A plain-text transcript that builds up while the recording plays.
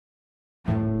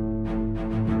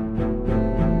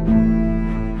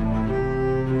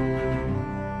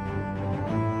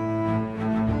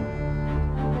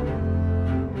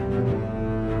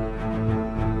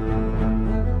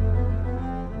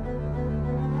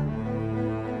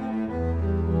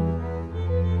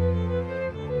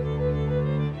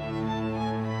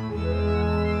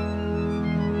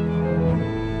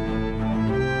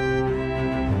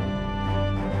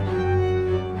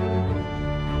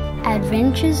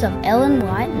Adventures of Ellen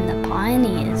White and the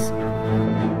Pioneers.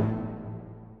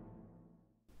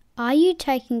 Are you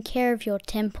taking care of your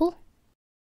temple?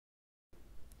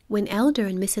 When Elder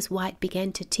and Mrs. White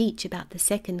began to teach about the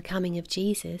second coming of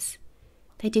Jesus,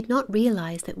 they did not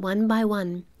realize that one by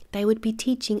one they would be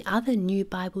teaching other new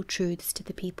Bible truths to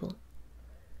the people.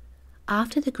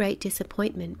 After the great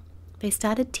disappointment, they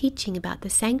started teaching about the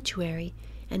sanctuary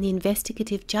and the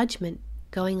investigative judgment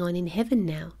going on in heaven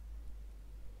now.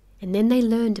 And then they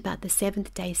learned about the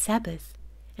seventh-day Sabbath,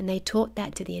 and they taught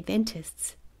that to the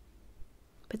Adventists.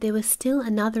 But there was still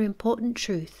another important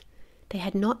truth they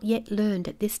had not yet learned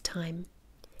at this time,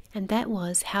 and that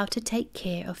was how to take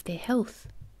care of their health.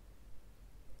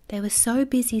 They were so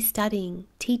busy studying,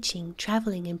 teaching,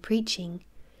 traveling, and preaching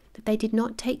that they did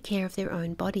not take care of their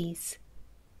own bodies.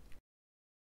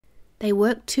 They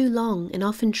worked too long and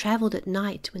often traveled at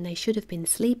night when they should have been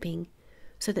sleeping,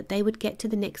 so that they would get to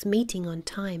the next meeting on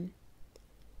time.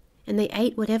 And they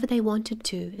ate whatever they wanted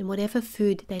to and whatever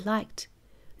food they liked,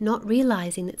 not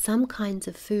realizing that some kinds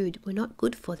of food were not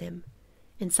good for them,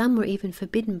 and some were even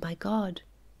forbidden by God.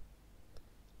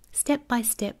 Step by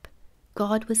step,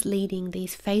 God was leading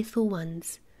these faithful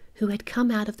ones who had come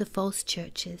out of the false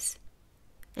churches,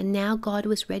 and now God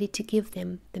was ready to give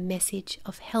them the message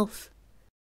of health.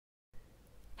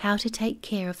 How to take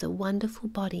care of the wonderful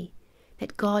body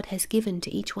that God has given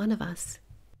to each one of us.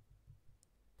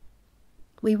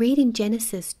 We read in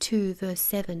Genesis 2 verse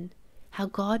 7 how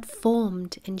God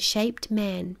formed and shaped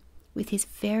man with his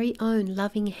very own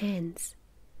loving hands,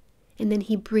 and then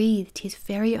he breathed his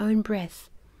very own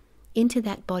breath into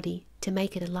that body to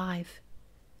make it alive.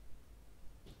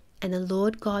 And the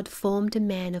Lord God formed a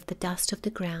man of the dust of the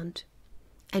ground,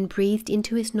 and breathed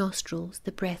into his nostrils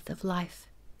the breath of life,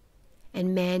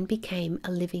 and man became a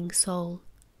living soul.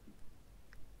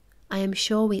 I am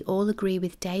sure we all agree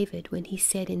with David when he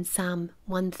said in Psalm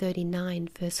 139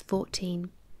 verse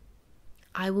 14,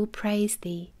 "I will praise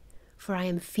thee, for I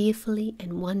am fearfully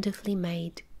and wonderfully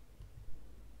made."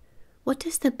 What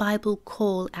does the Bible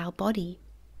call our body?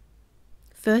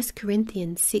 1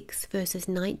 Corinthians 6 verses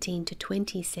 19 to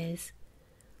 20 says,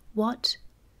 "What?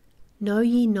 Know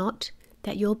ye not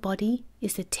that your body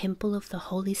is the temple of the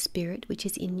Holy Spirit which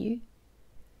is in you,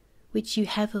 which you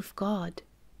have of God,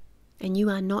 and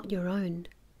you are not your own?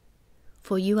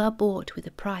 For you are bought with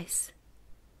a price.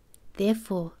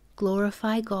 Therefore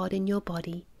glorify God in your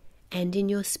body and in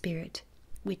your spirit,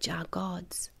 which are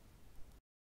God's."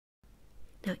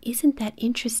 Now, isn't that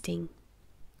interesting?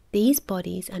 These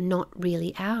bodies are not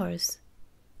really ours.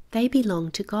 They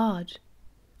belong to God.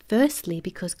 Firstly,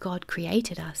 because God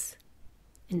created us.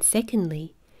 And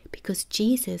secondly, because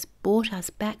Jesus bought us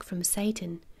back from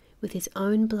Satan with his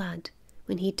own blood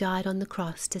when he died on the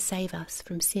cross to save us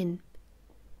from sin.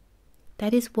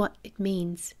 That is what it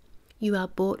means. You are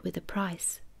bought with a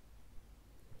price.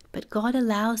 But God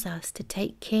allows us to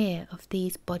take care of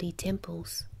these body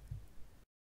temples.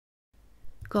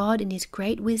 God, in his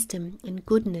great wisdom and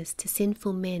goodness to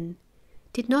sinful men,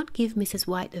 did not give Mrs.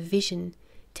 White a vision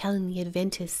telling the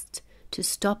Adventists to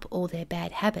stop all their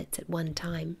bad habits at one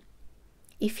time.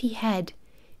 If he had,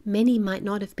 many might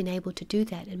not have been able to do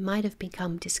that and might have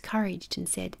become discouraged and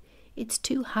said, "It's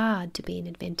too hard to be an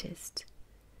Adventist."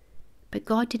 But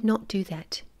God did not do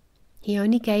that. He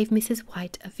only gave Mrs.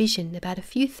 White a vision about a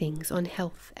few things on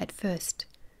health at first.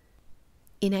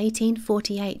 In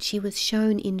 1848 she was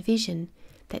shown in vision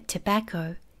that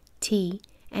tobacco, tea,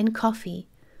 and coffee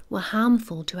were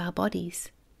harmful to our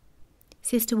bodies.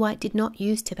 Sister White did not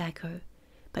use tobacco,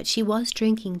 but she was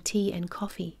drinking tea and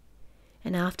coffee,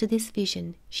 and after this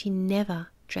vision she never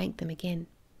drank them again.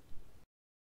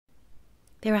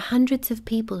 There are hundreds of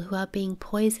people who are being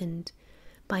poisoned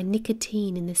by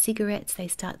nicotine in the cigarettes they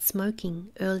start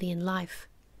smoking early in life.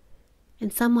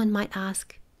 And someone might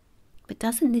ask, but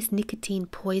doesn't this nicotine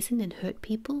poison and hurt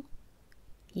people?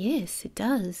 Yes, it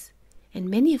does, and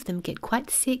many of them get quite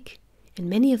sick, and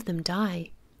many of them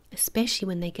die, especially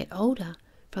when they get older,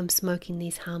 from smoking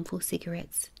these harmful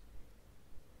cigarettes.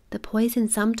 The poison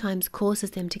sometimes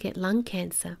causes them to get lung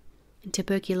cancer and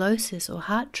tuberculosis or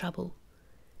heart trouble.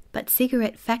 But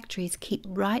cigarette factories keep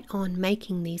right on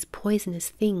making these poisonous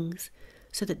things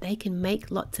so that they can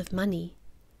make lots of money,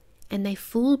 and they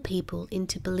fool people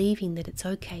into believing that it's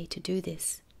okay to do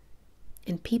this,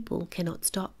 and people cannot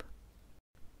stop.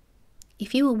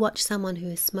 If you will watch someone who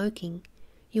is smoking,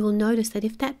 you will notice that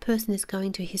if that person is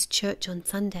going to his church on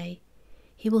Sunday,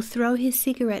 he will throw his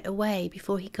cigarette away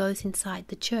before he goes inside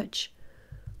the church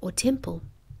or temple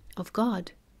of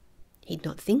God. He'd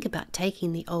not think about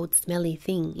taking the old smelly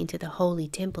thing into the holy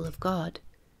temple of God.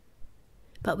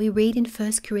 But we read in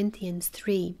 1 Corinthians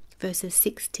 3 verses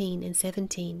 16 and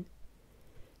 17.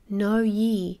 Know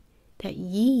ye that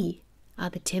ye are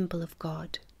the temple of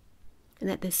God, and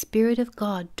that the Spirit of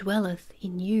God dwelleth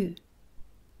in you.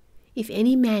 If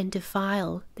any man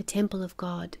defile the temple of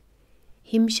God,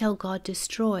 him shall God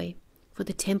destroy, for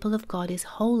the temple of God is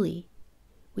holy,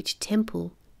 which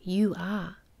temple you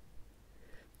are.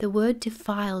 The word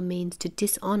defile means to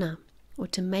dishonor or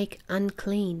to make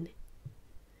unclean.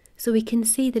 So we can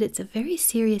see that it's a very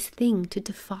serious thing to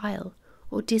defile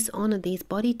or dishonor these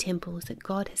body temples that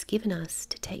God has given us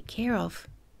to take care of.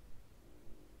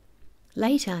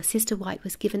 Later, Sister White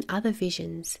was given other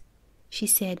visions. She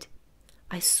said,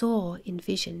 I saw in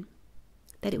vision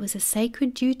that it was a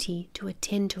sacred duty to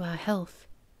attend to our health.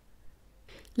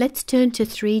 Let's turn to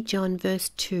 3 John verse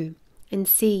 2 and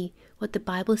see what the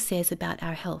Bible says about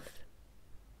our health.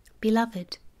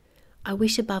 Beloved, I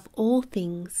wish above all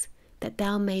things that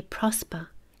thou may prosper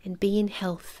and be in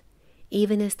health,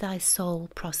 even as thy soul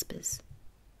prospers.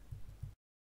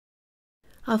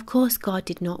 Of course, God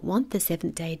did not want the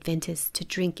Seventh-day Adventists to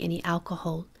drink any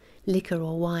alcohol, liquor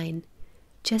or wine,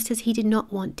 just as he did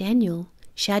not want Daniel,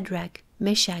 Shadrach,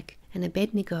 Meshach, and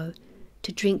Abednego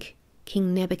to drink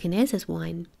King Nebuchadnezzar's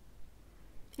wine.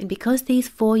 And because these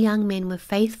 4 young men were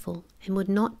faithful and would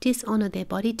not dishonor their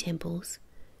body temples,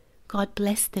 God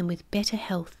blessed them with better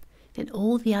health than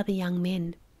all the other young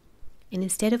men, and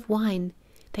instead of wine,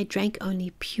 they drank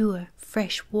only pure,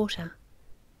 fresh water.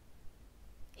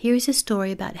 Here is a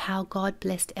story about how God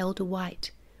blessed Elder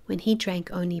White when he drank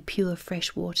only pure,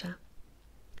 fresh water.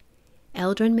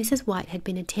 Elder and Mrs. White had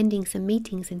been attending some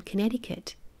meetings in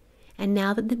Connecticut, and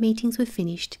now that the meetings were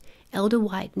finished, Elder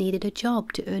White needed a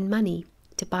job to earn money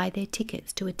to buy their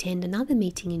tickets to attend another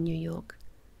meeting in New York.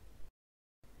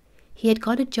 He had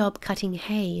got a job cutting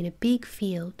hay in a big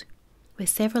field where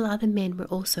several other men were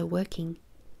also working.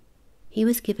 He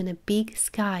was given a big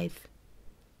scythe.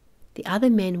 The other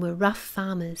men were rough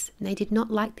farmers, and they did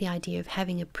not like the idea of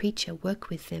having a preacher work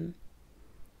with them.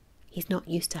 He's not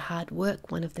used to hard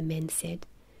work, one of the men said.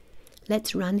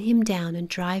 Let's run him down and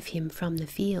drive him from the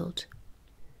field.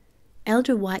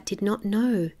 Elder White did not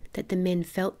know that the men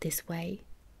felt this way.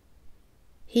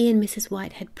 He and Mrs.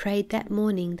 White had prayed that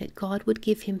morning that God would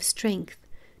give him strength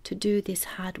to do this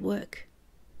hard work.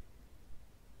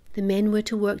 The men were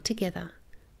to work together,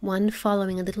 one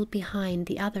following a little behind,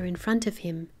 the other in front of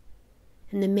him,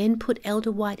 and the men put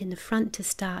Elder White in the front to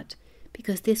start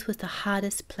because this was the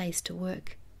hardest place to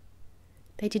work.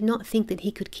 They did not think that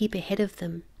he could keep ahead of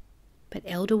them, but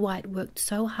Elder White worked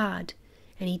so hard,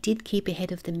 and he did keep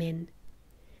ahead of the men.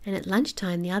 And at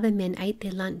lunchtime the other men ate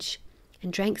their lunch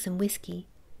and drank some whiskey,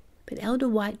 but Elder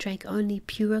White drank only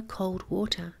pure cold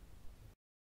water.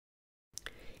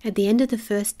 At the end of the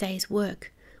first day's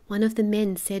work, one of the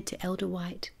men said to Elder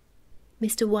White,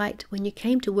 Mr. White, when you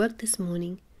came to work this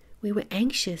morning, we were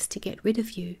anxious to get rid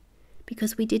of you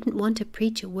because we didn't want a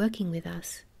preacher working with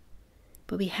us.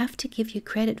 But we have to give you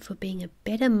credit for being a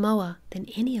better mower than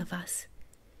any of us,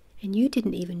 and you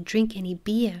didn't even drink any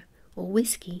beer or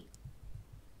whiskey.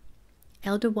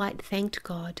 Elder White thanked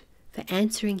God for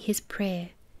answering his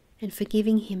prayer and for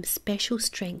giving him special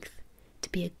strength to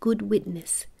be a good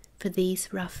witness for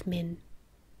these rough men.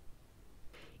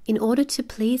 In order to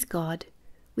please God,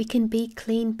 we can be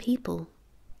clean people.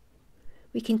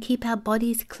 We can keep our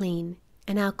bodies clean,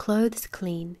 and our clothes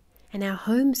clean, and our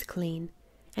homes clean,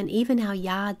 and even our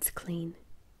yards clean.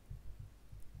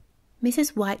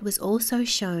 Mrs. White was also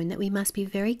shown that we must be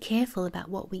very careful about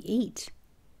what we eat.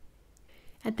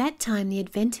 At that time, the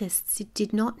Adventists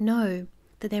did not know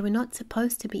that they were not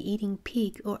supposed to be eating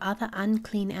pig or other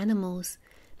unclean animals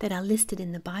that are listed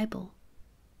in the Bible.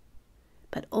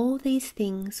 But all these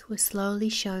things were slowly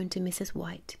shown to Mrs.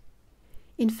 White.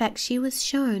 In fact, she was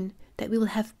shown that we will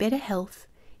have better health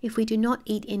if we do not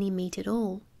eat any meat at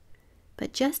all,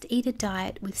 but just eat a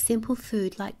diet with simple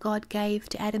food like God gave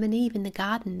to Adam and Eve in the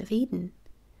Garden of Eden.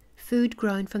 Food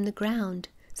grown from the ground,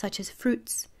 such as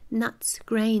fruits, nuts,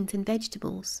 grains, and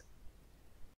vegetables.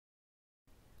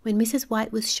 When Mrs.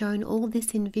 White was shown all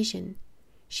this in vision,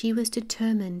 she was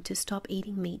determined to stop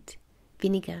eating meat,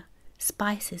 vinegar,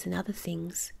 spices, and other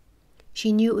things.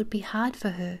 She knew it would be hard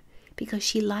for her because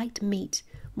she liked meat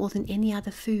more than any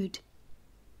other food.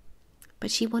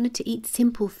 But she wanted to eat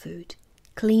simple food,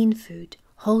 clean food,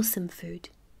 wholesome food.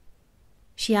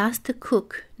 She asked the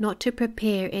cook not to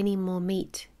prepare any more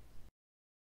meat.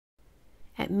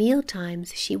 At meal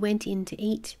times she went in to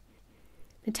eat.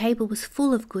 The table was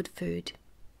full of good food.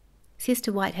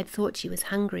 Sister White had thought she was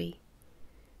hungry,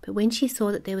 but when she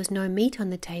saw that there was no meat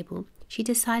on the table, she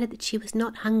decided that she was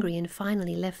not hungry and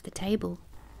finally left the table.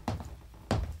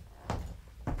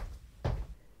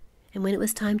 and when it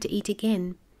was time to eat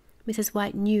again, Mrs.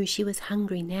 White knew she was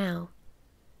hungry now.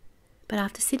 But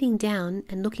after sitting down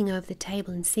and looking over the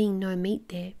table and seeing no meat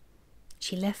there,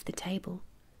 she left the table.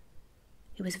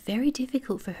 It was very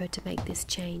difficult for her to make this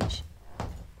change.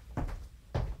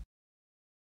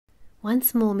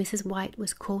 Once more Mrs. White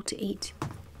was called to eat,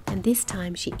 and this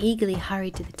time she eagerly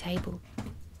hurried to the table.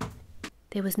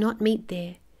 There was not meat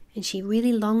there, and she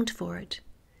really longed for it.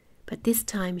 But this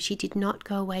time she did not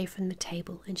go away from the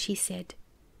table, and she said,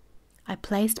 I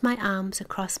placed my arms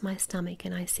across my stomach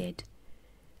and I said,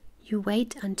 You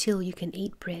wait until you can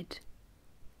eat bread.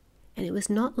 And it was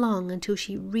not long until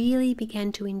she really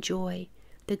began to enjoy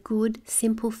the good,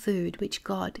 simple food which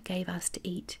God gave us to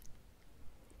eat.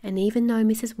 And even though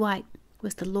Mrs. White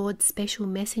was the Lord's special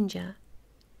messenger,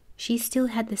 she still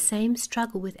had the same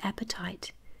struggle with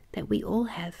appetite that we all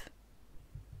have.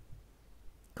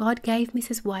 God gave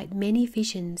Mrs. White many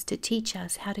visions to teach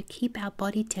us how to keep our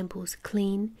body temples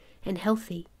clean and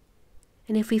healthy.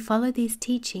 And if we follow these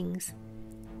teachings,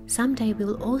 someday we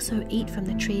will also eat from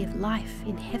the tree of life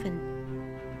in heaven.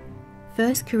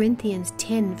 1 Corinthians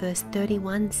 10 verse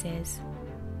 31 says,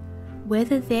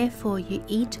 Whether therefore you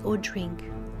eat or drink,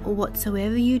 or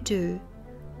whatsoever you do,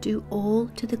 do all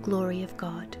to the glory of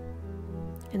God.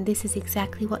 And this is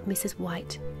exactly what Mrs.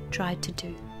 White tried to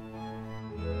do.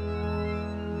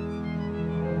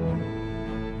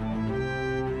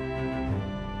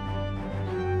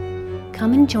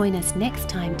 Come and join us next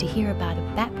time to hear about a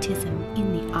baptism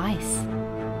in the ice.